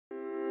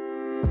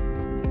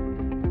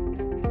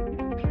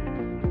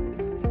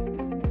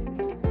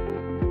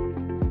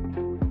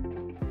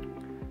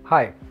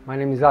Hi, my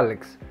name is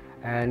Alex,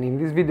 and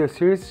in this video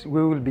series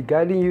we will be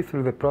guiding you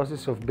through the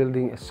process of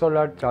building a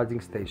solar charging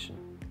station.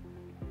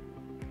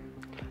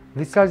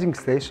 This charging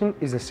station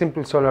is a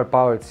simple solar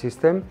powered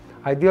system,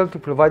 ideal to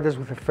provide us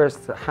with a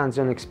first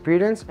hands-on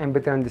experience and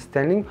better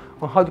understanding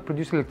on how to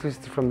produce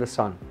electricity from the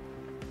sun.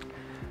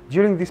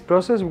 During this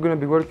process we're going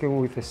to be working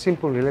with a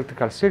simple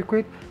electrical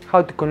circuit,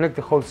 how to connect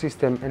the whole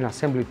system and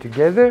assemble it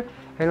together,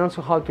 and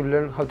also how to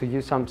learn how to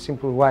use some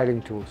simple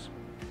wiring tools.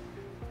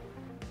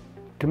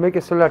 To make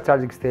a solar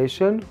charging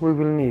station, we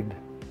will need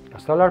a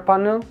solar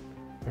panel,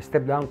 a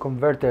step-down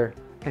converter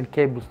and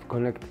cables to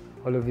connect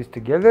all of this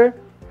together,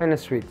 and a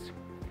switch.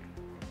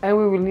 And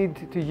we will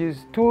need to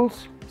use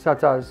tools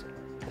such as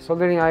a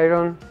soldering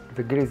iron,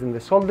 the grease and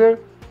the solder,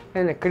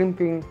 and a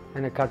crimping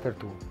and a cutter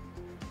tool.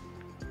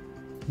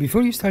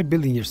 Before you start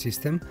building your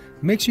system,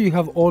 make sure you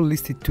have all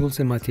listed tools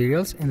and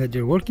materials and that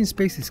your working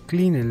space is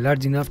clean and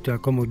large enough to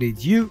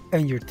accommodate you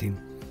and your team.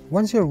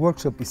 Once your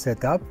workshop is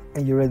set up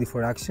and you're ready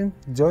for action,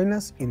 join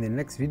us in the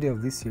next video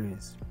of this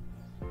series.